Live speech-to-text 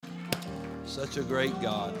Such a great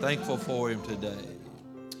God. Thankful for him today.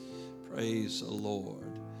 Praise the Lord.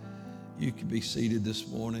 You can be seated this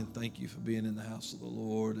morning. Thank you for being in the house of the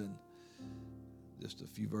Lord. And just a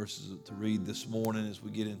few verses to read this morning as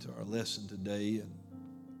we get into our lesson today. And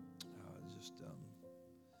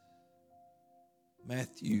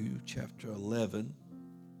Matthew chapter 11.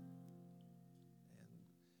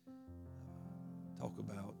 And talk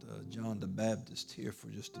about John the Baptist here for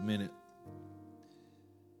just a minute.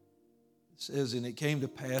 It says, and it came to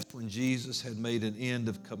pass when Jesus had made an end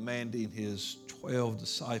of commanding his 12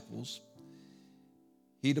 disciples,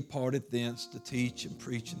 he departed thence to teach and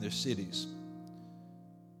preach in their cities.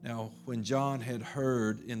 Now, when John had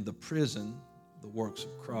heard in the prison the works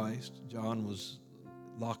of Christ, John was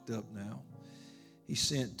locked up now, he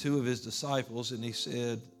sent two of his disciples, and he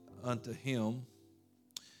said unto him,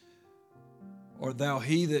 art thou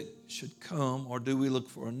he that should come, or do we look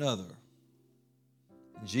for another?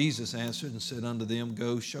 And Jesus answered and said unto them,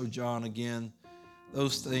 go show John again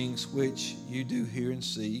those things which you do hear and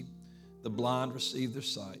see. The blind receive their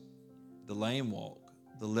sight, the lame walk,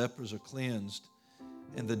 the lepers are cleansed,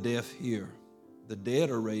 and the deaf hear. The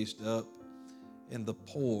dead are raised up, and the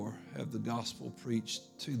poor have the gospel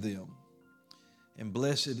preached to them. And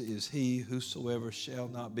blessed is he whosoever shall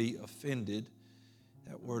not be offended.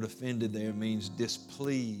 That word offended there means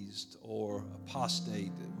displeased or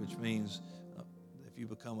apostate, which means if you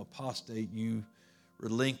become apostate, you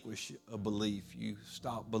relinquish a belief. You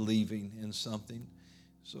stop believing in something.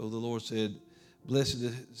 So the Lord said, blessed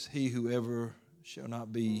is he whoever shall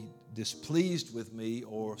not be displeased with me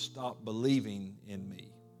or stop believing in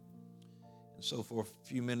me. And so for a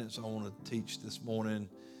few minutes, I want to teach this morning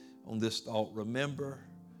on this thought. Remember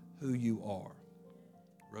who you are.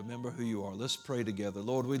 Remember who you are. Let's pray together.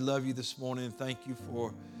 Lord, we love you this morning and thank you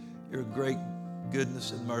for your great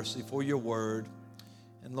goodness and mercy, for your word.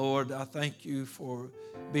 And Lord, I thank you for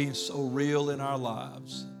being so real in our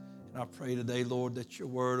lives. And I pray today, Lord, that your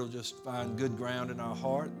word will just find good ground in our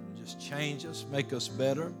heart and just change us, make us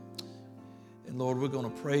better. And Lord, we're going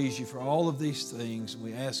to praise you for all of these things. And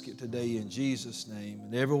we ask it today in Jesus' name.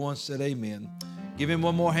 And everyone said amen. Give him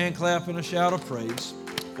one more hand clap and a shout of praise.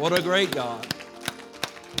 What a great God.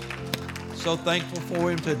 So thankful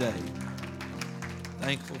for him today.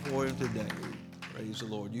 Thankful for him today. Praise the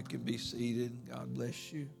Lord. You can be seated. God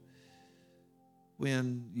bless you.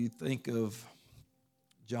 When you think of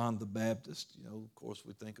John the Baptist, of course,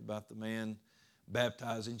 we think about the man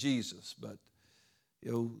baptizing Jesus. But,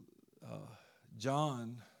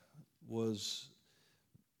 John was,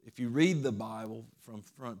 if you read the Bible from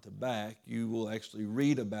front to back, you will actually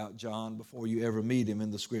read about John before you ever meet him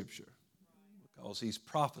in the Scripture, because he's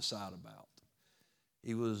prophesied about.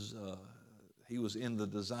 He was in the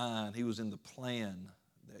design, he was in the plan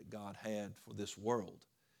that God had for this world.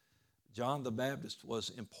 John the Baptist was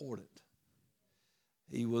important.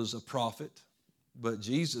 He was a prophet, but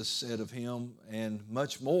Jesus said of him, and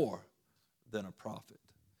much more than a prophet.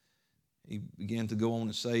 He began to go on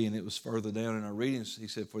and say, and it was further down in our readings, he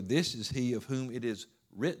said, for this is he of whom it is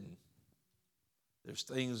written. There's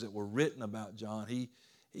things that were written about John. He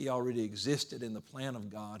already existed in the plan of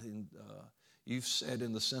God. And you've sat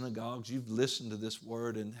in the synagogues, you've listened to this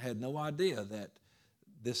word and had no idea that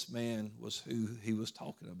this man was who he was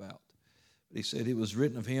talking about. But he said, it was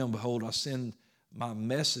written of him, behold, I send my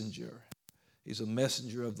messenger. He's a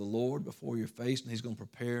messenger of the Lord before your face, and he's going to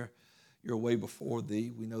prepare your way before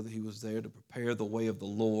thee. We know that he was there to prepare the way of the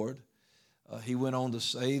Lord. He went on to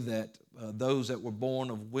say that those that were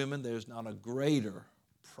born of women, there's not a greater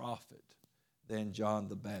prophet than John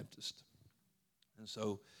the Baptist. And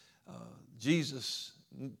so Jesus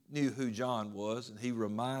knew who John was, and he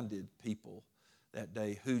reminded people that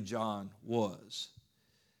day who John was.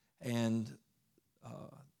 And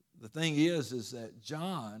the thing is that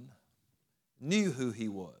John knew who he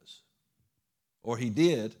was, or he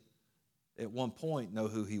did at one point know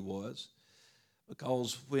who he was,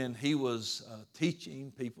 because when he was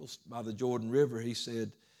teaching people by the Jordan River, he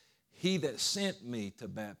said, he that sent me to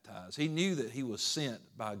baptize. He knew that he was sent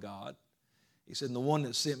by God. He said, the one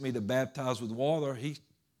that sent me to baptize with water, he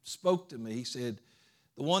spoke to me. He said,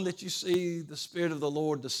 the one that you see the Spirit of the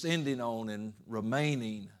Lord descending on and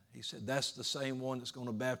remaining, he said, that's the same one that's going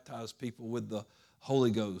to baptize people with the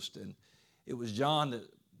Holy Ghost. And it was John that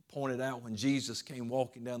pointed out when Jesus came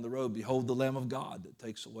walking down the road, behold the Lamb of God that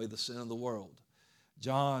takes away the sin of the world.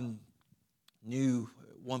 John knew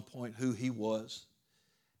at one point who he was,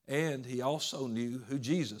 and he also knew who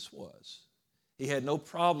Jesus was. He had no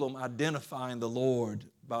problem identifying the Lord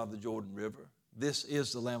by the Jordan River. This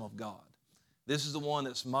is the Lamb of God. This is the one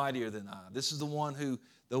that's mightier than I. This is the one who,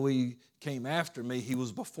 though he came after me, he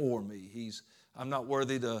was before me. I'm not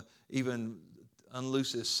worthy to even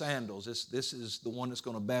unloose his sandals. This is the one that's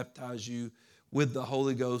going to baptize you with the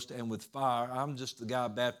Holy Ghost and with fire. I'm just the guy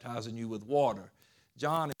baptizing you with water.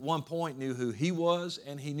 John at one point knew who he was,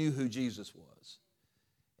 and he knew who Jesus was.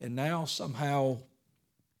 And now somehow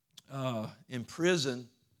in prison,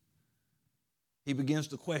 he begins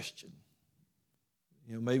to question.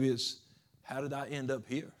 Maybe it's, how did I end up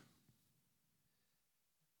here?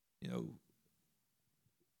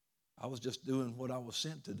 I was just doing what I was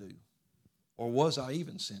sent to do. Or was I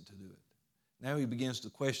even sent to do it? Now he begins to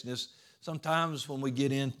question this. Sometimes when we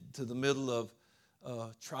get into the middle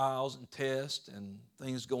of trials and tests and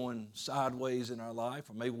things going sideways in our life,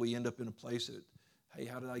 or maybe we end up in a place that, hey,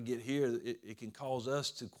 how did I get here? It can cause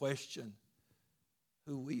us to question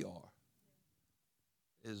who we are.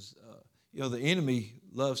 The enemy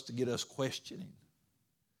loves to get us questioning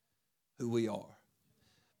who we are.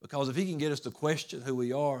 Because if he can get us to question who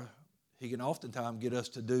we are, he can oftentimes get us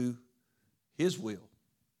to do his will.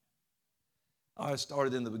 I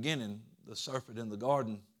started in the beginning, the serpent in the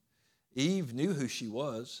garden. Eve knew who she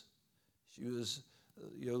was. She was,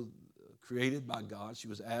 created by God. She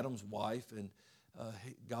was Adam's wife, and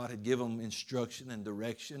God had given them instruction and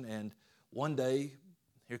direction. And one day,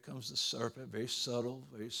 here comes the serpent, very subtle,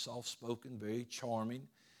 very soft-spoken, very charming,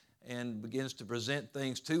 and begins to present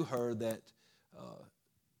things to her that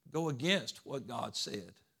go against what God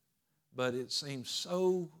said. But it seemed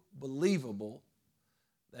so believable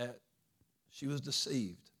that she was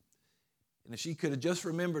deceived. And if she could have just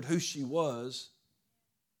remembered who she was,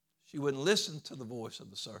 she wouldn't listen to the voice of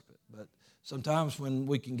the serpent. But sometimes when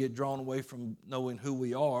we can get drawn away from knowing who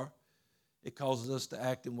we are, it causes us to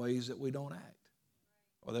act in ways that we don't act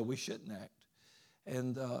or that we shouldn't act.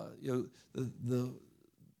 And the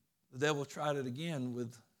devil tried it again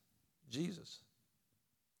with Jesus.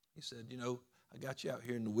 He said, I got you out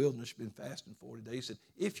here in the wilderness, you've been fasting 40 days. He said,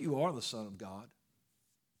 if you are the Son of God,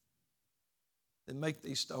 then make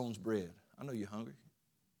these stones bread. I know you're hungry.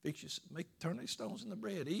 Turn these stones into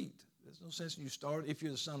bread, eat. There's no sense in you starve. If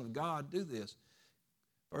you're the Son of God, do this.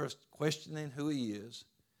 First, questioning who he is,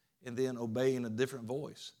 and then obeying a different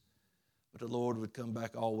voice. But the Lord would come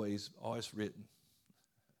back always written.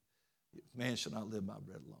 Man shall not live by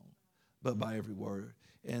bread alone, but by every word.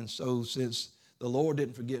 And so since the Lord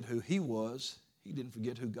didn't forget who he was, he didn't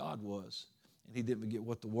forget who God was. And he didn't forget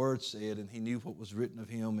what the Word said, and he knew what was written of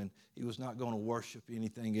him, and he was not going to worship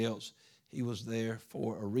anything else. He was there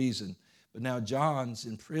for a reason. But now John's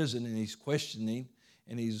in prison, and he's questioning,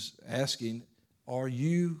 and he's asking, are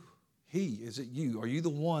you he? Is it you? Are you the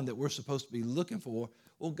one that we're supposed to be looking for?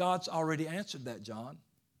 Well, God's already answered that, John.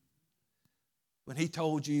 When he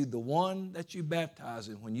told you the one that you baptize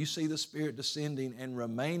in, when you see the Spirit descending and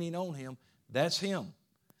remaining on him, that's him.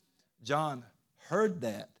 John heard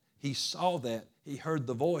that. He saw that. He heard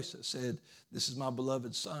the voice that said, this is my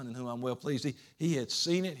beloved Son in whom I'm well pleased. He had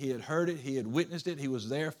seen it. He had heard it. He had witnessed it. He was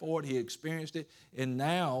there for it. He experienced it. And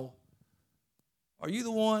now, are you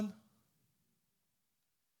the one?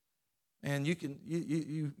 And you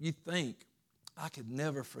think, I could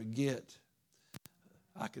never forget.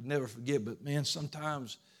 But man,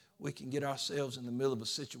 sometimes we can get ourselves in the middle of a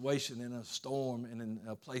situation, in a storm, and in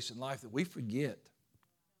a place in life that we forget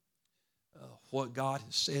what God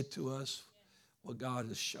has said to us, what God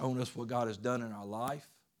has shown us, what God has done in our life.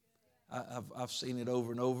 I've seen it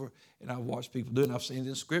over and over, and I've watched people do it, and I've seen it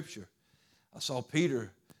in Scripture. I saw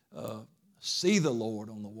Peter see the Lord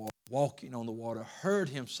on the water, walking on the water, heard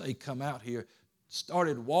him say, come out here,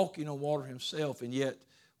 started walking on water himself, and yet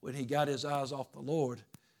when he got his eyes off the Lord,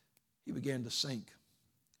 he began to sink.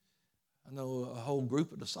 I know a whole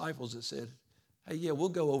group of disciples that said, hey, yeah, we'll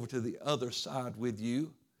go over to the other side with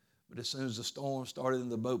you. But as soon as the storm started and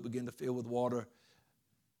the boat began to fill with water,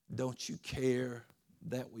 don't you care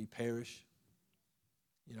that we perish?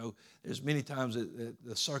 There's many times that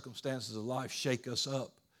the circumstances of life shake us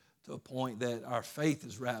up to a point that our faith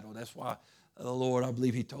is rattled. That's why the Lord, I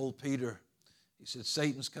believe he told Peter, he said,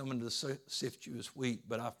 Satan's coming to sift you as wheat,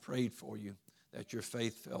 but I've prayed for you that your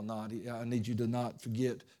faith fail not. I need you to not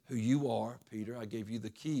forget who you are, Peter. I gave you the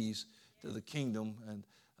keys to the kingdom, and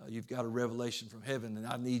you've got a revelation from heaven, and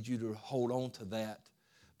I need you to hold on to that,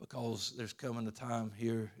 because there's coming a time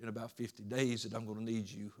here in about 50 days that I'm going to need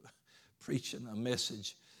you preaching a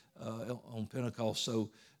message on Pentecost. So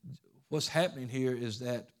what's happening here is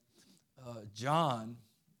that John,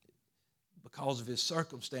 because of his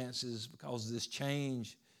circumstances, because of this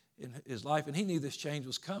change in his life, and he knew this change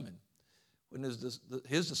was coming. When his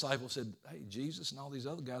disciples said, hey, Jesus and all these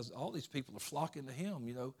other guys, all these people are flocking to him,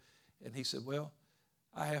 And he said, well,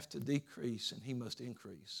 I have to decrease and he must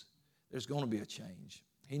increase. There's going to be a change.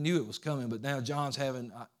 He knew it was coming, but now John's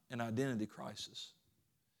having an identity crisis.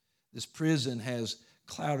 This prison has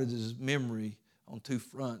clouded his memory on two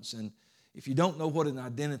fronts. And if you don't know what an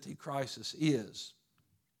identity crisis is,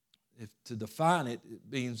 to define it, it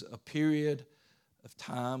means a period of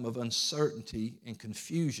time of uncertainty and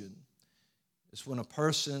confusion. It's when a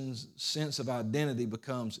person's sense of identity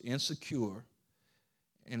becomes insecure,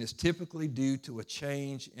 and it's typically due to a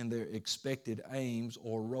change in their expected aims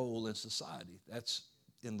or role in society. That's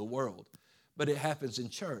in the world. But it happens in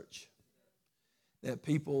church. That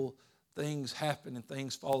things happen and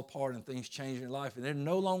things fall apart and things change in their life, and they're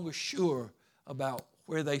no longer sure about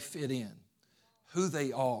where they fit in, who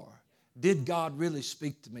they are. Did God really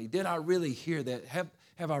speak to me? Did I really hear that?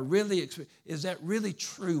 Have I really experienced? Is that really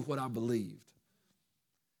true what I believed?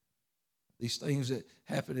 These things that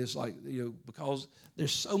happen is like, because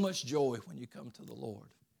there's so much joy when you come to the Lord.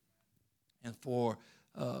 And for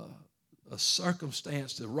a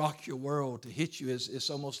circumstance to rock your world, to hit you, it's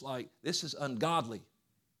almost like this is ungodly.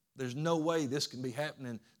 There's no way this can be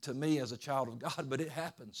happening to me as a child of God, but it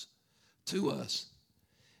happens to us.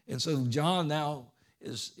 And so John now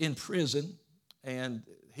is in prison, and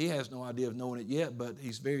he has no idea of knowing it yet, but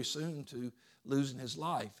he's very soon to losing his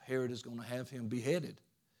life. Herod is going to have him beheaded.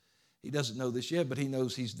 He doesn't know this yet, but he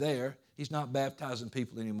knows he's there. He's not baptizing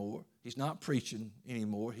people anymore. He's not preaching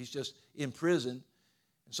anymore. He's just in prison.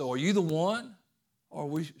 And so are you the one,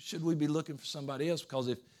 or should we be looking for somebody else? Because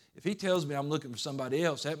if he tells me I'm looking for somebody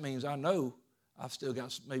else, that means I know I've still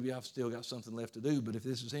got something left to do. But if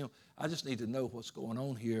this is him, I just need to know what's going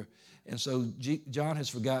on here. And so John has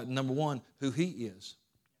forgotten, number one, who he is.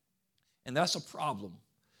 And that's a problem,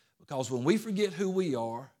 because when we forget who we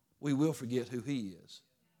are, we will forget who he is.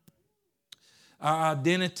 Our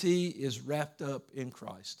identity is wrapped up in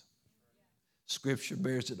Christ. Scripture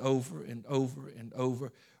bears it over and over and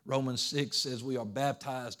over. Romans 6 says we are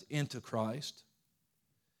baptized into Christ.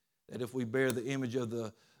 That if we bear the image of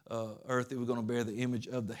the earth, we're going to bear the image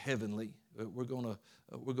of the heavenly. We're going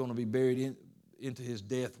to be buried into his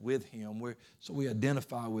death with him. So we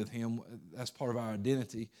identify with him. That's part of our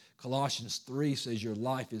identity. Colossians 3 says your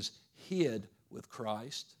life is hid with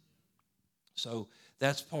Christ. So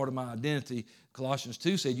that's part of my identity. Colossians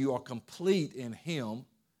 2 said you are complete in him.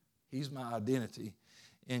 He's my identity.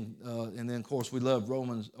 And then, of course, we love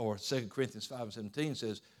Romans, or 2 Corinthians 5:17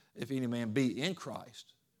 says, if any man be in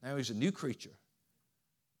Christ, now he's a new creature.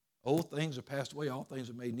 Old things are passed away, all things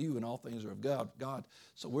are made new, and all things are of God.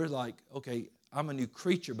 So we're like, okay, I'm a new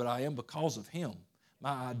creature, but I am because of him.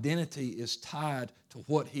 My identity is tied to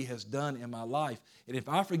what he has done in my life. And if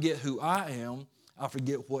I forget who I am, I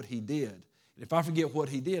forget what he did. And if I forget what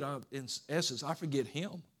he did, in essence, I forget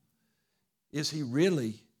him. Is he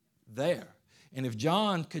really there? And if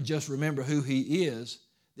John could just remember who he is,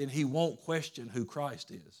 then he won't question who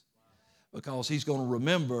Christ is, because he's going to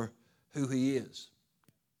remember who he is.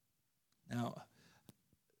 Now,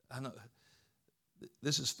 I know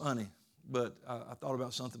this is funny, but I thought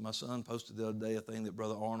about something my son posted the other day, a thing that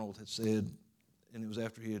Brother Arnold had said, and it was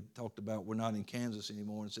after he had talked about we're not in Kansas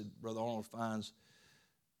anymore, and said Brother Arnold finds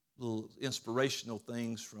little inspirational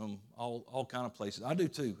things from all kind of places. I do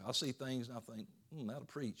too. I see things and I think, that'll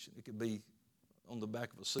preach. It could be on the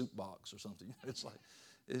back of a soup box or something. It's like,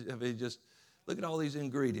 just look at all these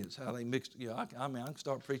ingredients, how they mixed. I can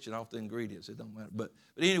start preaching off the ingredients. It don't matter. But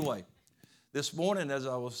anyway, this morning as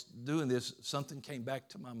I was doing this, something came back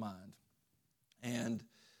to my mind. And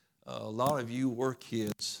a lot of you were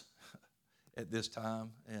kids at this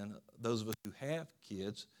time, and those of us who have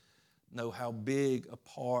kids know how big a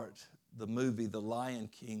part the movie The Lion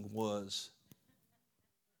King was.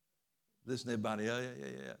 Listen, everybody,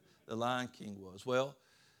 yeah. The Lion King was. Well,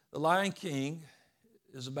 The Lion King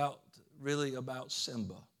is really about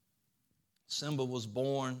Simba. Simba was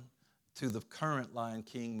born to the current Lion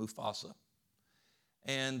King, Mufasa.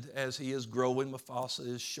 And as he is growing, Mufasa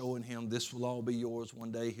is showing him, this will all be yours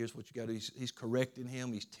one day. Here's what you got to do. He's correcting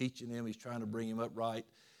him. He's teaching him. He's trying to bring him up right.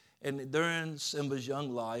 And during Simba's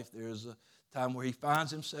young life, there's a time where he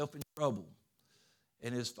finds himself in trouble.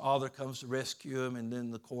 And his father comes to rescue him. And then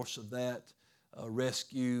in the course of that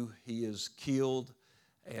rescue, he is killed.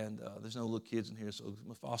 And there's no little kids in here, so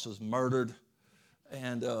Mufasa's murdered.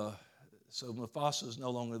 And so Mufasa is no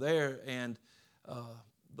longer there. And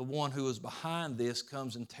the one who is behind this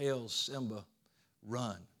comes and tells Simba,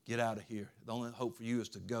 run, get out of here. The only hope for you is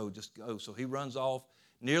to go, just go. So he runs off,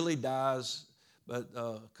 nearly dies, but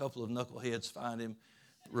a couple of knuckleheads find him,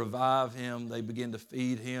 revive him. They begin to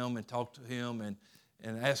feed him and talk to him and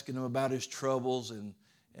asking him about his troubles and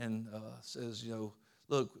says,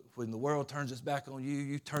 look, when the world turns its back on you,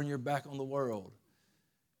 you turn your back on the world.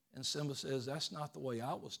 And Simba says, that's not the way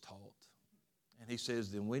I was taught. And he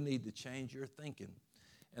says, then we need to change your thinking.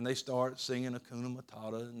 And they start singing Hakuna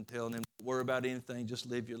Matata and telling him, don't worry about anything, just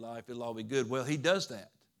live your life, it'll all be good. Well, he does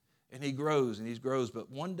that. And he grows and he grows. But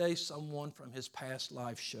one day someone from his past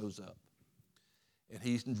life shows up. And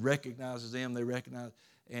he recognizes them, they recognize.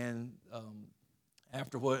 And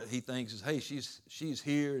after what he thinks is, hey, she's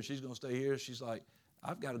here and she's going to stay here. She's like,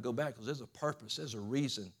 I've got to go back because there's a purpose, there's a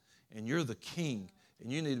reason. And you're the king.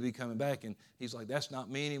 And you need to be coming back. And he's like, that's not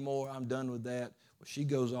me anymore. I'm done with that. Well, she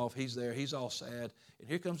goes off. He's there. He's all sad. And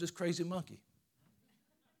here comes this crazy monkey.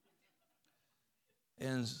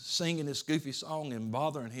 And singing this goofy song and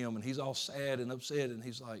bothering him. And he's all sad and upset. And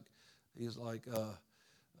he's like,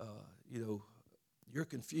 you're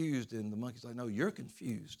confused. And the monkey's like, no, you're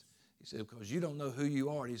confused. He said, because you don't know who you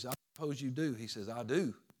are. He said, I suppose you do. He says, I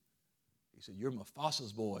do. He said, you're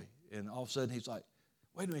Mufasa's boy. And all of a sudden he's like,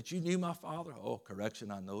 wait a minute, you knew my father? Oh,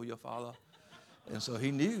 correction, I know your father. And so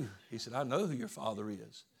he knew. He said, I know who your father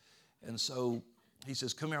is. And so he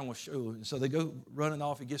says, come here, I'm going to show you. And so they go running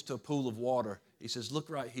off. He gets to a pool of water. He says, look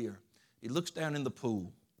right here. He looks down in the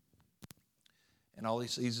pool. And all he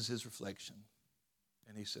sees is his reflection.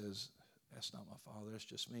 And he says, that's not my father, that's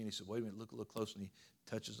just me. And he said, wait a minute, look a little closer. And he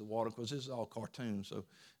touches the water, because this is all cartoon. So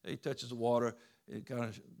he touches the water. It kind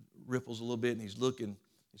of ripples a little bit, and he's looking.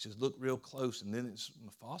 He says, look real close. And then it's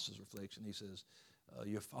Mufasa's reflection. He says,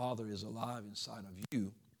 your father is alive inside of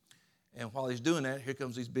you. And while he's doing that, here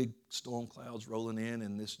comes these big storm clouds rolling in,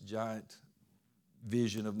 and this giant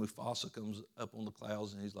vision of Mufasa comes up on the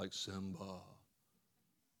clouds, and he's like, Simba,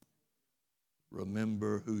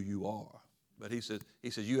 remember who you are. But he said,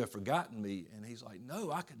 you have forgotten me. And he's like,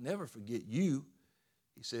 no, I could never forget you.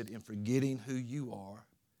 He said, in forgetting who you are,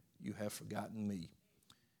 you have forgotten me.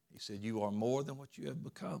 He said, you are more than what you have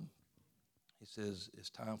become. He says,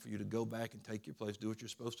 it's time for you to go back and take your place, do what you're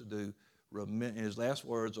supposed to do. And his last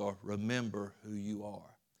words are, remember who you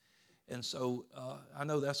are. And so I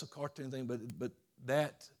know that's a cartoon thing, but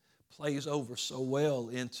that plays over so well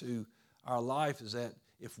into our life, is that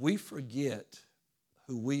if we forget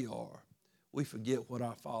who we are, we forget what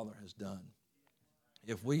our Father has done.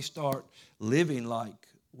 If we start living like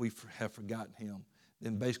we have forgotten him,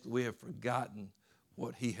 then basically we have forgotten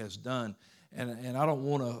what he has done. And I don't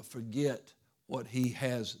want to forget what he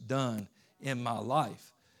has done in my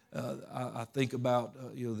life. I think about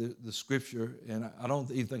the scripture, and I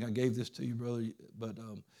don't even think I gave this to you, brother, but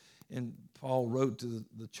and Paul wrote to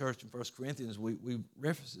the church in 1 Corinthians. We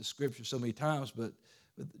reference this scripture so many times, but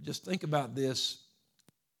just think about this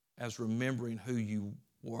as remembering who you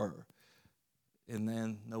were and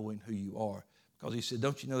then knowing who you are. Because he said,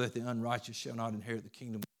 don't you know that the unrighteous shall not inherit the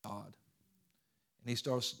kingdom of God? And he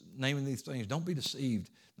starts naming these things. Don't be deceived.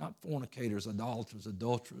 Not fornicators, idolaters,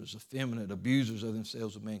 adulterers, effeminate, abusers of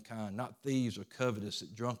themselves of mankind, not thieves or covetous,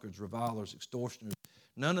 drunkards, revilers, extortioners.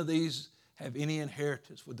 None of these have any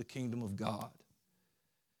inheritance with the kingdom of God.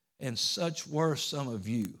 And such were some of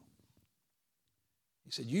you.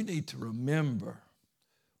 He said, you need to remember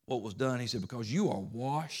what was done. He said, because you are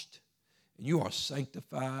washed and you are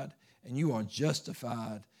sanctified and you are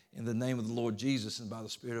justified in the name of the Lord Jesus and by the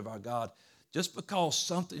Spirit of our God. Just because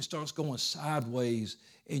something starts going sideways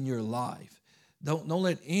in your life, don't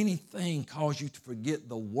let anything cause you to forget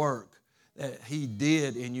the work that he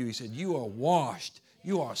did in you. He said, you are washed,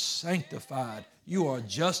 you are sanctified, you are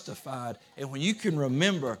justified. And when you can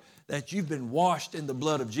remember that you've been washed in the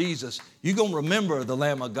blood of Jesus, you're going to remember the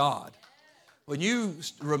Lamb of God. When you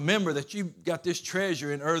remember that you got this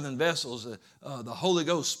treasure in earthen vessels, the Holy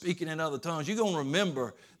Ghost speaking in other tongues, you're going to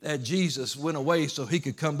remember that Jesus went away so he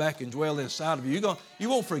could come back and dwell inside of you. You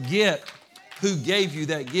won't forget who gave you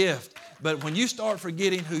that gift. But when you start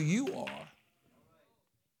forgetting who you are,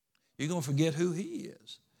 you're going to forget who he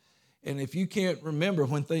is. And if you can't remember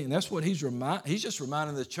when things, and that's what he's just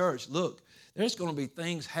reminding the church, look, there's going to be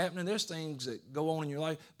things happening. There's things that go on in your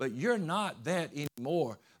life, but you're not that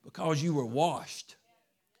anymore because you were washed.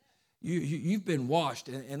 You've been washed.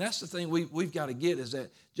 And that's the thing we've got to get, is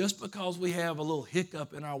that just because we have a little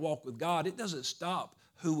hiccup in our walk with God, it doesn't stop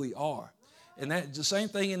who we are. And that's the same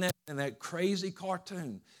thing in that crazy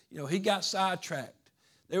cartoon. He got sidetracked.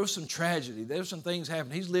 There was some tragedy. There were some things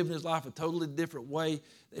happening. He's living his life a totally different way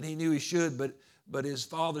than he knew he should, but his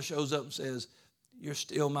father shows up and says, you're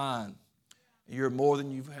still mine. You're more than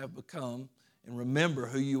you have become, and remember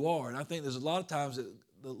who you are. And I think there's a lot of times that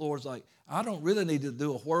the Lord's like, I don't really need to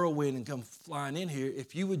do a whirlwind and come flying in here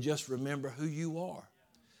if you would just remember who you are.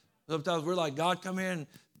 Sometimes we're like, God, come here and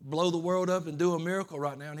blow the world up and do a miracle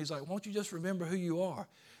right now. And he's like, won't you just remember who you are?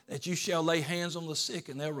 that you shall lay hands on the sick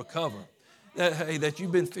and they'll recover. That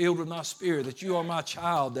you've been filled with my spirit, that you are my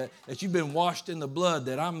child, that you've been washed in the blood,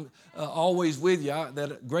 that I'm always with you,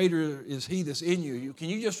 that greater is he that's in you. Can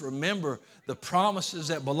you just remember the promises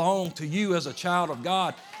that belong to you as a child of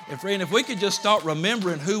God? And friend, if we could just start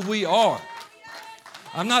remembering who we are.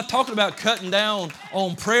 I'm not talking about cutting down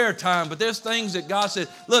on prayer time, but there's things that God said,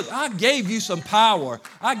 look, I gave you some power.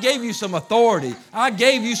 I gave you some authority. I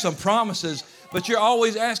gave you some promises, but you're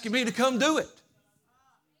always asking me to come do it.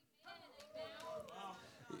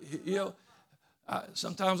 You know,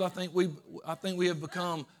 sometimes I think we have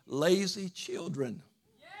become lazy children.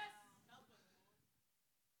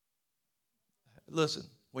 Listen,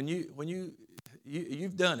 when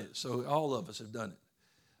you've done it, so all of us have done it.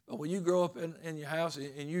 But when you grow up in your house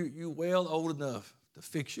and you well old enough to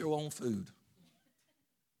fix your own food,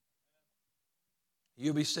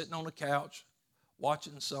 you'll be sitting on the couch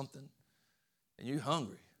watching something, and you're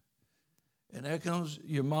hungry. And there comes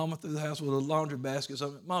your mama through the house with a laundry basket.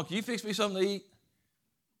 Something. Mom, can you fix me something to eat?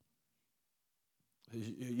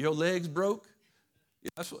 Your legs broke? Yeah,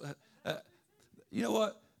 that's what. You know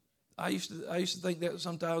what? I used to think that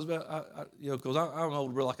sometimes about because I'm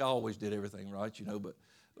older, bro, like I always did everything right, But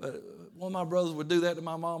one of my brothers would do that to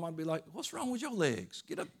my mom. I'd be like, "What's wrong with your legs?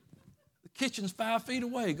 Get up. The kitchen's 5 feet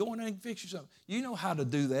away. Go in there and fix you something." You know how to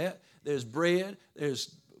do that. There's bread.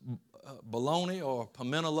 There's bologna or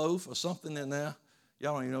pimento loaf or something in there.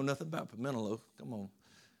 Y'all don't even know nothing about pimento loaf. Come on.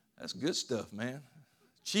 That's good stuff, man.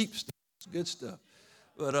 Cheap stuff. It's good stuff.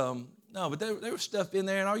 But but there was stuff in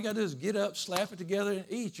there, and all you got to do is get up, slap it together, and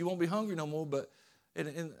eat. You won't be hungry no more. But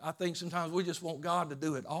and I think sometimes we just want God to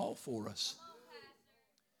do it all for us.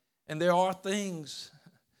 And there are things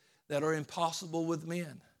that are impossible with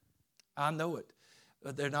men. I know it.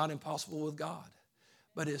 But they're not impossible with God.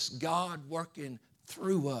 But it's God working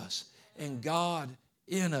through us and God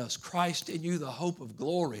in us, Christ in you, the hope of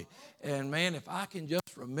glory. And man, if I can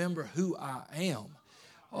just remember who I am.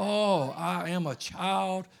 Oh, I am a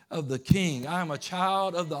child of the King. I am a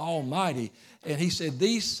child of the Almighty. And he said,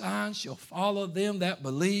 these signs shall follow them that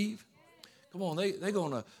believe. Come on, they're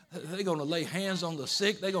gonna lay hands on the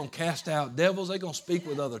sick. They're going to cast out devils. They're going to speak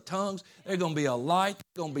with other tongues. They're going to be a light.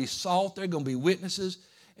 They're going to be salt. They're going to be witnesses.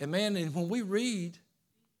 And man, and when we read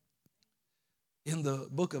in the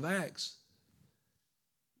book of Acts,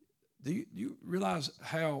 do you realize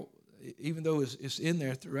how, even though it's in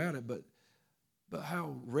there throughout it, but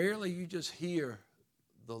how rarely you just hear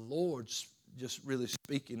the Lord just really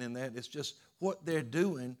speaking in that. It's just what they're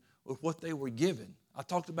doing with what they were given. I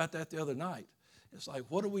talked about that the other night. It's like,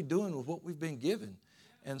 what are we doing with what we've been given?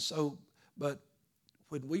 And so, but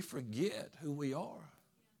when we forget who we are,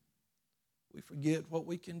 we forget what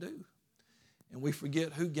we can do. And we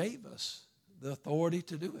forget who gave us the authority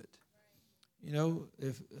to do it.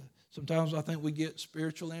 If sometimes I think we get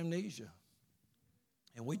spiritual amnesia.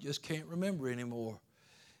 And we just can't remember anymore.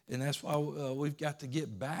 And that's why we've got to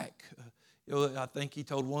get back. I think he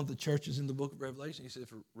told one of the churches in the book of Revelation, he said,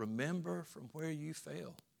 remember from where you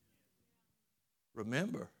fell.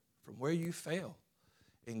 Remember from where you fell.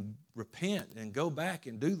 And repent and go back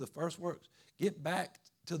and do the first works. Get back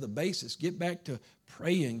to the basics. Get back to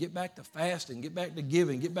praying. Get back to fasting. Get back to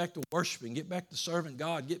giving. Get back to worshiping. Get back to serving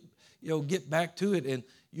God. Get back to it and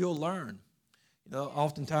you'll learn.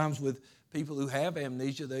 Oftentimes with people who have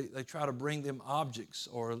amnesia, they try to bring them objects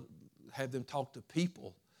or have them talk to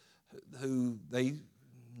people who they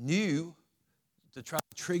knew to try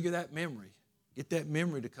to trigger that memory, get that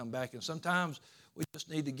memory to come back. And sometimes we just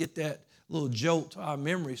need to get that little jolt to our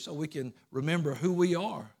memory so we can remember who we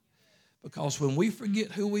are. Because when we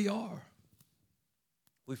forget who we are,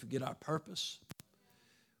 we forget our purpose.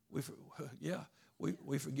 We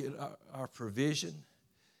forget our provision.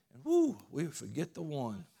 And we forget the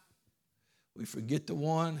one. We forget the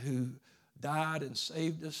one who died and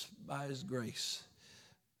saved us by his grace,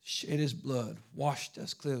 shed his blood, washed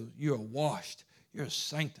us clean. You're washed, you're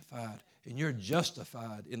sanctified, and you're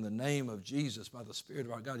justified in the name of Jesus by the Spirit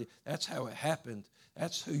of our God. That's how it happened.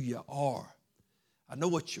 That's who you are. I know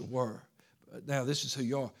what you were, but now this is who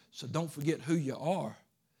you are. So don't forget who you are,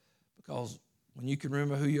 because when you can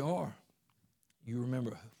remember who you are, you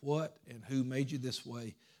remember what and who made you this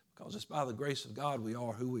way. Because it's by the grace of God we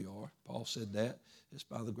are who we are. Paul said that. It's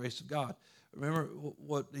by the grace of God. Remember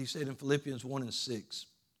what he said in Philippians 1:6,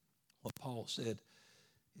 what Paul said.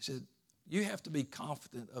 He said, you have to be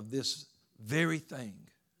confident of this very thing.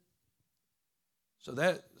 So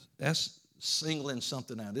that's singling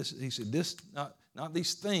something out. He said, not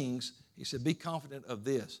these things. He said, be confident of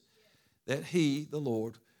this, that he, the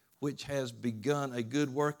Lord, which has begun a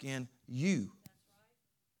good work in you.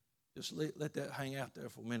 Just let that hang out there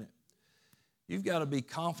for a minute. You've got to be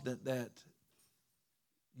confident that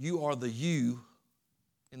you are the you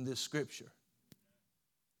in this scripture.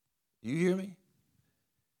 You hear me?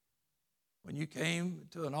 When you came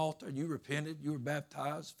to an altar and you repented, you were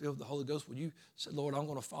baptized, filled with the Holy Ghost, when you said, Lord, I'm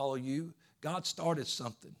going to follow you, God started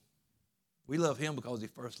something. We love him because he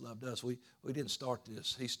first loved us. We didn't start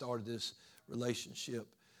this. He started this relationship.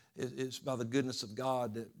 It's by the goodness of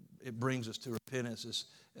God that it brings us to repentance.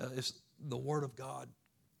 It's the word of God.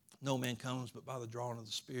 No man comes but by the drawing of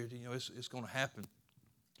the Spirit. You know, it's going to happen.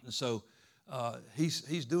 And so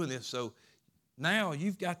he's doing this. So now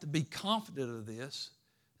you've got to be confident of this.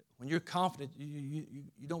 When you're confident,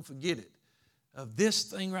 you don't forget it. Of this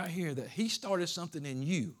thing right here, that he started something in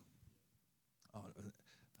you. Oh,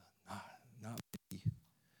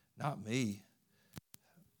 not me.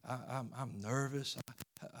 I'm nervous.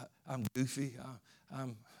 I'm goofy. I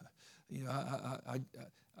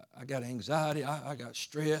got anxiety. I got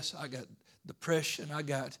stress. I got depression. I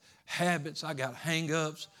got habits. I got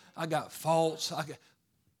hang-ups. I got faults.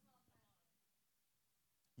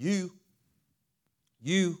 You,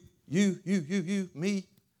 me.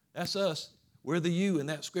 That's us. We're the you in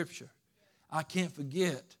that scripture. I can't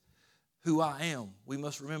forget who I am. We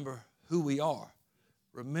must remember who we are.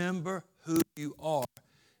 Remember who you are.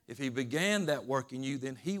 If he began that work in you,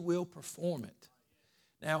 then he will perform it.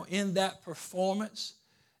 Now, in that performance,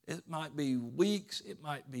 it might be weeks, it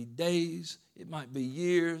might be days, it might be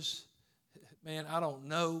years. Man, I don't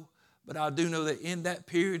know. But I do know that in that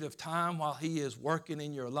period of time while he is working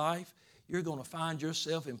in your life, you're going to find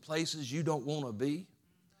yourself in places you don't want to be.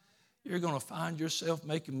 You're going to find yourself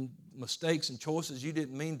making mistakes and choices you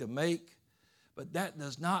didn't mean to make. But that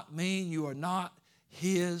does not mean you are not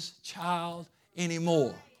his child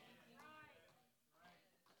anymore.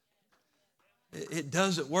 It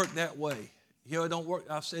doesn't work that way. You know, it don't work.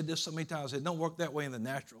 I've said this so many times. It don't work that way in the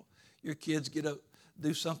natural. Your kids get up,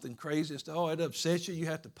 do something crazy. It's, it upsets you. You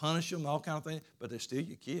have to punish them, all kind of things. But they're still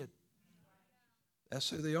your kid. That's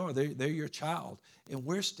who they are. They're your child. And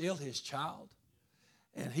we're still his child.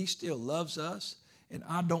 And he still loves us. And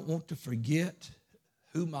I don't want to forget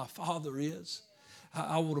who my Father is.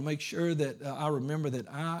 I want to make sure that I remember that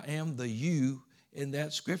I am the you in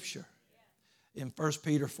that scripture. In 1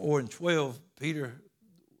 Peter 4:12, Peter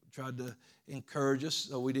tried to encourage us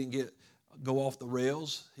so we didn't go off the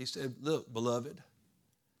rails. He said, look, beloved,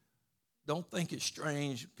 don't think it's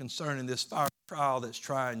strange concerning this fire trial that's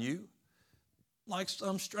trying you, like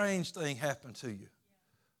some strange thing happened to you.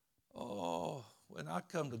 Oh, when I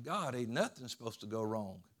come to God, ain't nothing supposed to go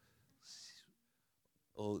wrong.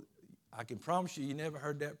 Oh, I can promise you never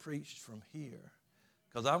heard that preached from here.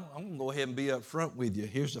 Because I'm going to go ahead and be up front with you.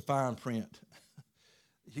 Here's the fine print.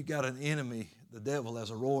 You got an enemy, the devil, as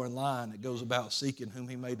a roaring lion that goes about seeking whom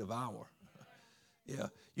he may devour. Yeah,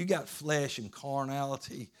 you got flesh and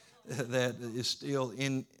carnality that is still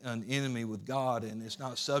in an enemy with God, and it's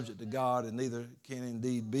not subject to God, and neither can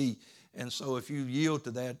indeed be. And so if you yield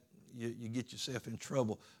to that, you get yourself in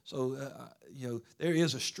trouble. So, there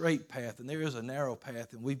is a straight path and there is a narrow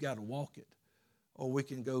path, and we've got to walk it. Or we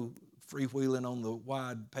can go freewheeling on the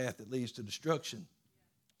wide path that leads to destruction.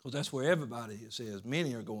 Because that's where everybody, it says,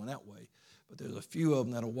 many are going that way. But there's a few of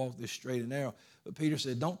them that'll walk this straight and narrow. But Peter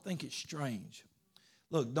said, don't think it's strange.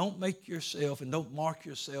 Look, don't make yourself and don't mark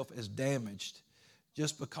yourself as damaged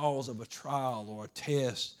just because of a trial or a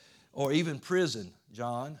test or even prison,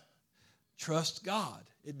 John. Trust God.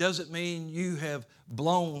 It doesn't mean you have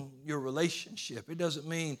blown your relationship. It doesn't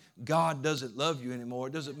mean God doesn't love you anymore.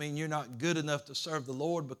 It doesn't mean you're not good enough to serve the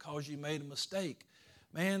Lord because you made a mistake.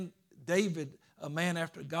 Man, David, a man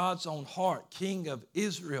after God's own heart, king of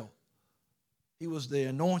Israel, he was the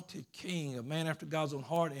anointed king, a man after God's own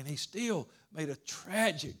heart, and he still made a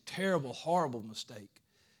tragic, terrible, horrible mistake.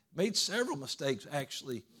 Made several mistakes,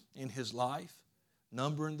 actually, in his life,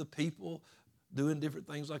 numbering the people, doing different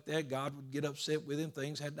things like that. God would get upset with him.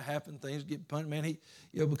 Things had to happen. Things get punished. Man,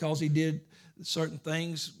 because he did certain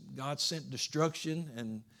things, God sent destruction.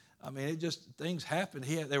 And, things happened.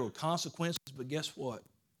 There were consequences, but guess what?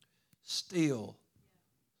 Still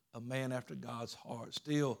a man after God's heart.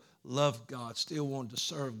 Still loved God. Still wanted to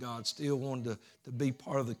serve God. Still wanted to be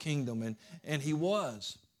part of the kingdom. And he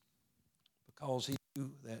was. Because he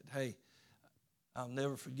knew that, hey, I'll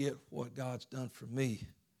never forget what God's done for me.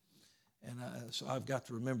 And so I've got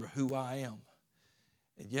to remember who I am.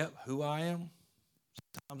 And yep, who I am,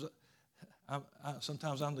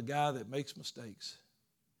 sometimes I'm the guy that makes mistakes.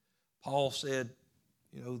 Paul said,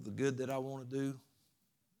 the good that I want to do,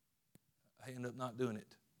 I end up not doing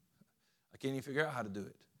it. I can't even figure out how to do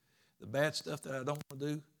it. The bad stuff that I don't want to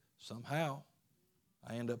do, somehow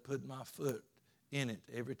I end up putting my foot in it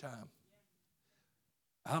every time.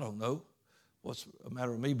 I don't know what's the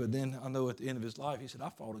matter with me, but then I know at the end of his life, he said, I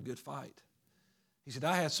fought a good fight. He said,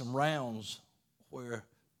 I had some rounds where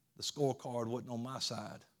the scorecard wasn't on my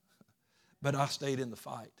side, but I stayed in the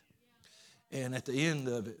fight. And at the end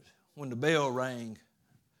of it, when the bell rang,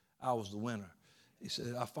 I was the winner. He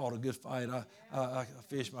said, I fought a good fight. I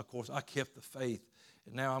finished my course. I kept the faith.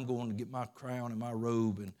 And now I'm going to get my crown and my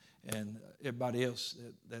robe. And everybody else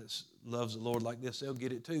that loves the Lord like this, they'll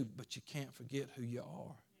get it too. But you can't forget who you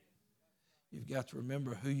are. You've got to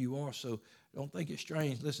remember who you are. So don't think it's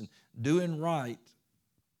strange. Listen, doing right,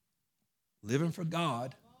 living for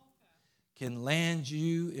God, can land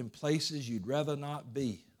you in places you'd rather not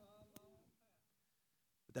be.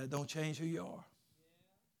 But that don't change who you are.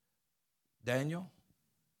 Daniel,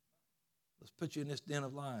 let's put you in this den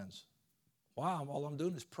of lions. Why? All I'm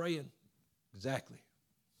doing is praying. Exactly.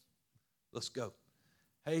 Let's go.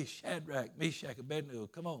 Hey, Shadrach, Meshach, Abednego,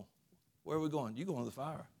 come on. Where are we going? You're going to the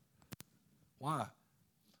fire. Why?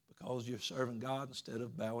 Because you're serving God instead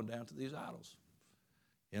of bowing down to these idols.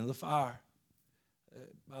 Into the fire.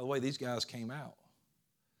 By the way, these guys came out.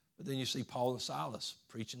 But then you see Paul and Silas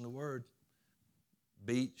preaching the word.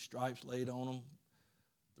 Beat, stripes laid on them,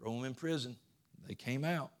 throw them in prison. They came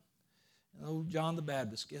out. And old John the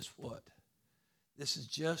Baptist, guess what? This is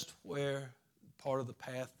just where part of the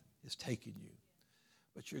path is taking you.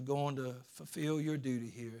 But you're going to fulfill your duty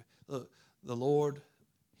here. Look, the Lord,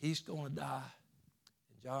 he's going to die.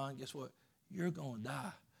 And John, guess what? You're going to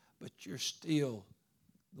die. But you're still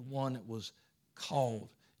the one that was called.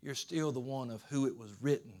 You're still the one of who it was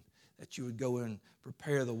written that you would go and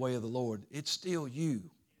prepare the way of the Lord. It's still you.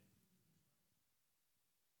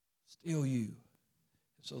 Still you.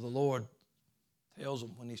 So the Lord tells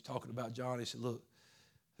him when he's talking about John, he said, look,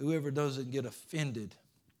 whoever doesn't get offended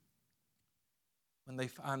when they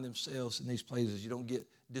find themselves in these places, you don't get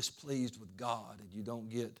displeased with God and you don't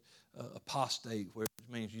get apostate, which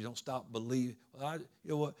means you don't stop believing. Well, you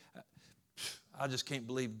know what? I just can't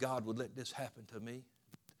believe God would let this happen to me.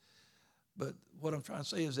 But what I'm trying to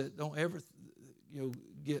say is that don't ever,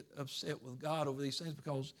 get upset with God over these things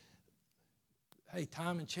because, hey,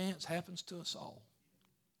 time and chance happens to us all,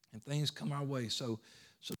 and things come our way. So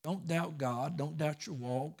don't doubt God, don't doubt your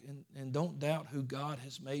walk, and don't doubt who God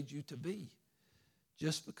has made you to be.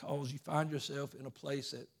 Just because you find yourself in a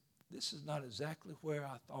place that this is not exactly where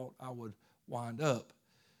I thought I would wind up.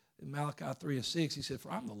 In Malachi 3:6, he said, for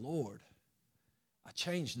I'm the Lord, I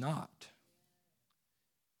change not.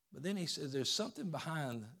 But then he says there's something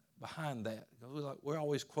behind that. We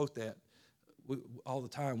always quote that all the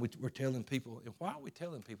time. We're telling people, and why are we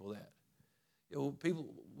telling people that?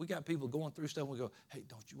 We got people going through stuff, and we go, hey,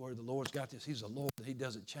 don't you worry, the Lord's got this. He's the Lord, he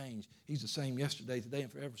doesn't change. He's the same yesterday, today,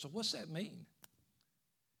 and forever. So what's that mean?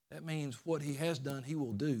 That means what he has done, he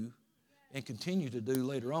will do and continue to do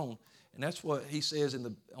later on. And that's what he says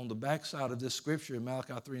on the backside of this scripture in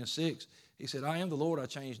Malachi 3:6. He said, I am the Lord, I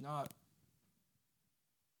change not.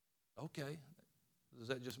 Okay. Does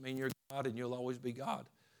that just mean you're God and you'll always be God?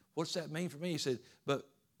 What's that mean for me? He said, but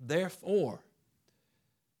therefore,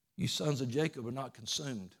 you sons of Jacob are not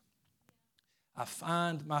consumed. I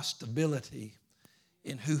find my stability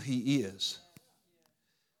in who he is.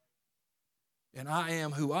 And I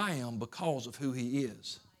am who I am because of who he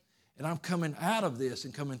is. And I'm coming out of this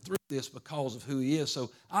and coming through this because of who he is. So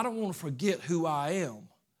I don't want to forget who I am.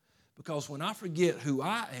 Because when I forget who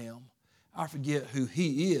I am, I forget who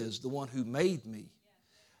he is, the one who made me.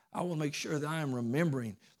 I want to make sure that I am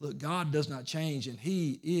remembering, look, God does not change, and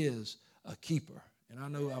he is a keeper. And I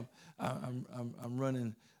know I'm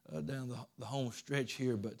running down the home stretch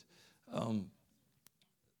here, but and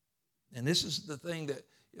this is the thing that,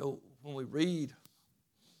 when we read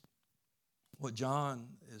what John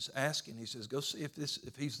is asking, he says, go see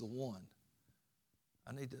if he's the one.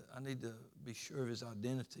 I need to be sure of his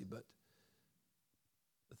identity. But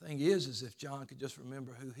the thing is if John could just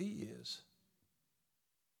remember who he is,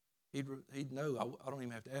 he'd know. I don't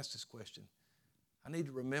even have to ask this question. I need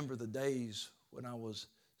to remember the days when I was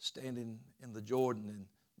standing in the Jordan and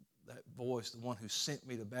that voice, the one who sent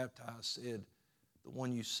me to baptize, said, the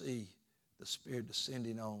one you see, the Spirit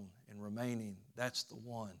descending on and remaining, that's the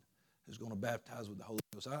one who's going to baptize with the Holy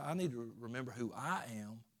Ghost. I need to remember who I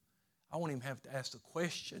am. I won't even have to ask the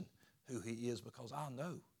question who he is because I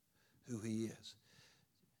know who he is.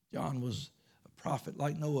 John was a prophet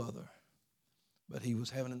like no other, but he was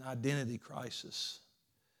having an identity crisis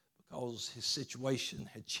because his situation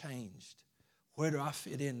had changed. Where do I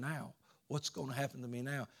fit in now? What's going to happen to me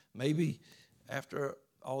now? Maybe after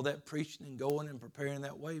all that preaching and going and preparing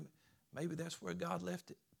that way, maybe that's where God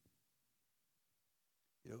left it.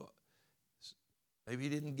 You know, maybe he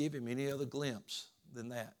didn't give him any other glimpse than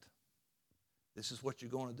that. This is what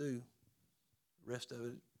you're going to do. The rest of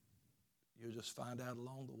it, you'll just find out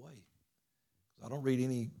along the way. I don't read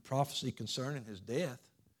any prophecy concerning his death,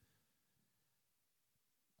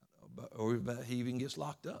 or about he even gets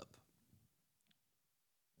locked up.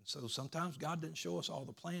 And so sometimes God didn't show us all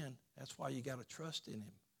the plan. That's why you got to trust in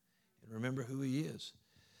him and remember who he is.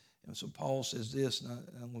 And so Paul says this, and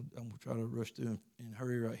I'm going to try to rush through and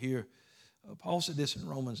hurry right here. Paul said this in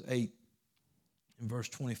Romans 8 in verse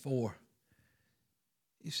 24.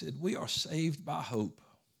 He said, we are saved by hope.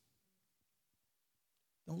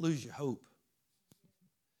 Don't lose your hope.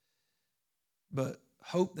 But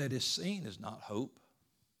hope that is seen is not hope.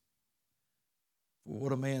 For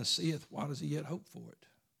what a man seeth, why does he yet hope for it?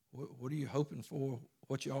 What are you hoping for,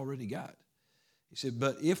 what you already got? He said,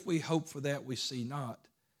 but if we hope for that we see not,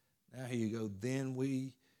 now here you go, then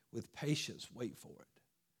we with patience wait for it.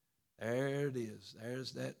 There it is.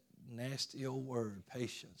 There's that nasty old word,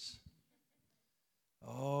 patience.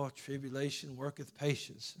 Oh, tribulation worketh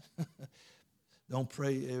patience. Don't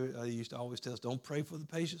pray. I used to always tell us, don't pray for the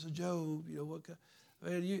patience of Job. You know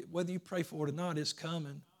whether you pray for it or not, it's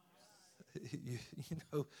coming. you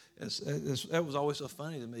know, that was always so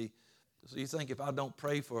funny to me. So you think if I don't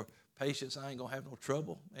pray for patience, I ain't gonna have no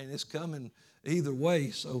trouble, and it's coming either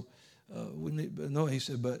way. So no, he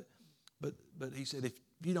said, but he said, if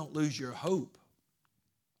you don't lose your hope,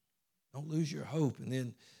 don't lose your hope. And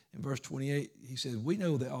then in verse 28, he said, we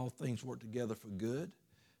know that all things work together for good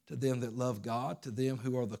to them that love God, to them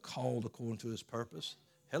who are the called according to his purpose.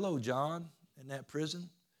 Hello, John, in that prison,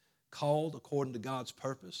 called according to God's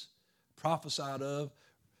purpose, prophesied of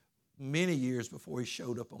many years before he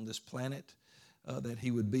showed up on this planet, that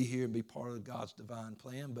he would be here and be part of God's divine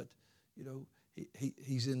plan. But, you know,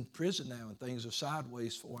 he's in prison now and things are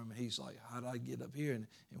sideways for him. And he's like, how did I get up here? And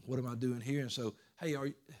what am I doing here? And so, hey, are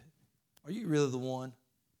you really the one?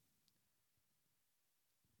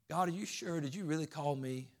 God, are you sure? Did you really call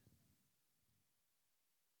me?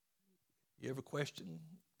 You ever question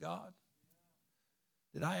God?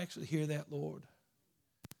 Did I actually hear that, Lord?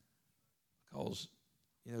 Because,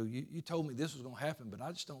 you know, you told me this was going to happen, but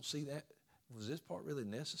I just don't see that. Was this part really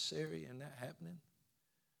necessary in that happening?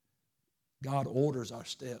 God orders our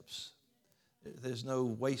steps. There's no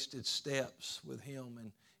wasted steps with him,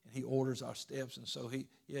 and he orders our steps. And so he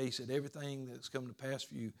said everything that's come to pass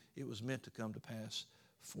for you, it was meant to come to pass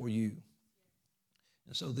for you.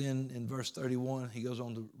 And so then in verse 31, he goes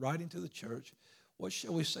on to writing to the church, what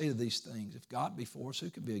shall we say to these things? If God be for us, who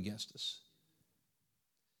can be against us?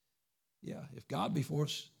 Yeah, if God be for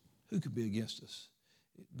us, who could be against us?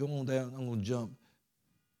 Go on down, I'm going to jump.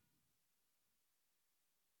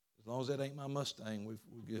 As long as that ain't my Mustang, we're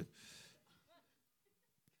good.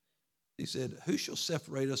 He said, who shall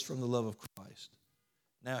separate us from the love of Christ?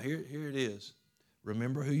 Now, here it is.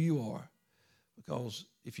 Remember who you are. Because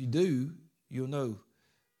if you do, you'll know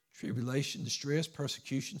tribulation, distress,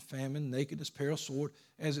 persecution, famine, nakedness, peril, sword.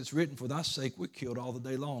 As it's written, for thy sake we're killed all the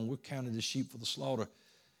day long. We're counted as sheep for the slaughter.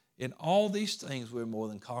 In all these things we're more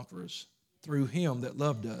than conquerors through him that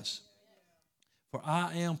loved us. For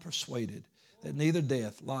I am persuaded that neither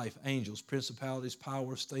death, life, angels, principalities,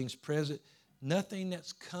 powers, things present, nothing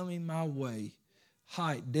that's coming my way,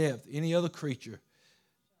 height, depth, any other creature,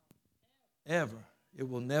 ever, it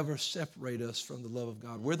will never separate us from the love of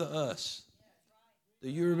God. We're the us. Do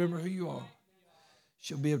you remember who you are?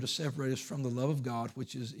 She'll be able to separate us from the love of God,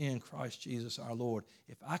 which is in Christ Jesus our Lord.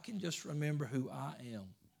 If I can just remember who I am,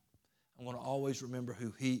 I'm going to always remember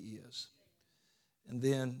who he is. And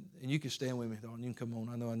then, and you can stand with me, darling. You can come on.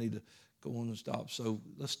 I know I need to go on and stop. So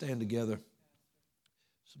let's stand together.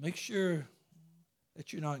 So make sure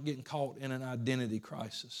that you're not getting caught in an identity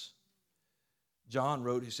crisis. John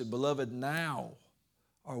wrote, he said, beloved, now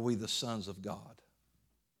are we the sons of God.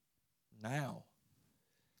 Now.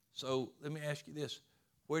 So let me ask you this.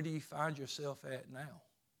 Where do you find yourself at now?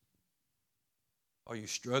 Are you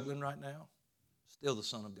struggling right now? Still the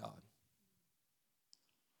son of God.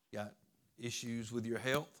 Got issues with your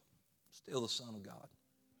health? Still the son of God.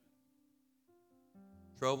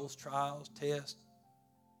 Troubles, trials, tests,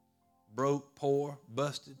 broke, poor,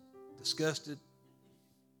 busted, disgusted.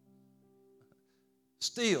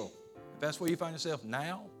 Still, if that's where you find yourself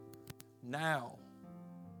now.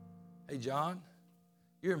 Hey, John,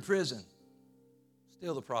 you're in prison.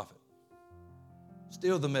 Still the prophet.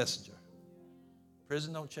 Still the messenger.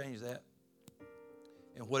 Prison don't change that.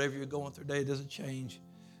 And whatever you're going through today, it doesn't change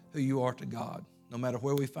who you are to God. No matter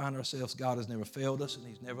where we find ourselves, God has never failed us and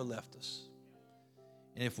he's never left us.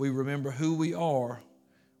 And if we remember who we are,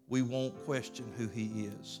 we won't question who he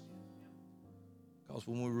is. Because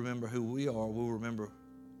when we remember who we are, we'll remember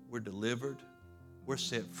we're delivered, we're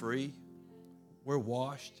set free, we're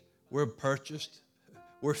washed, we're purchased,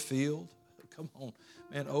 we're filled. Come on,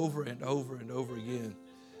 man, over and over and over again.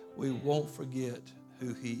 We won't forget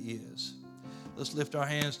who He is. Let's lift our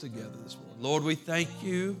hands together this morning. Lord, we thank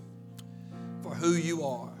You for who You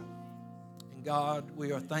are. And God,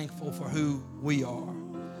 we are thankful for who we are.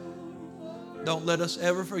 Don't let us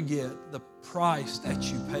ever forget the price that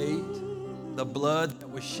You paid, the blood that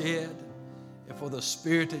was shed, and for the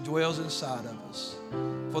Spirit that dwells inside of us.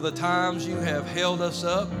 For the times You have held us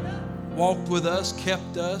up, walked with us,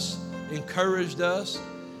 kept us, encouraged us,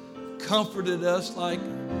 comforted us like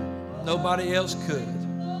nobody else could.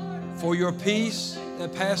 For Your peace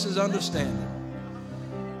that passes understanding.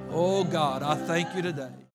 Oh God, I thank You today.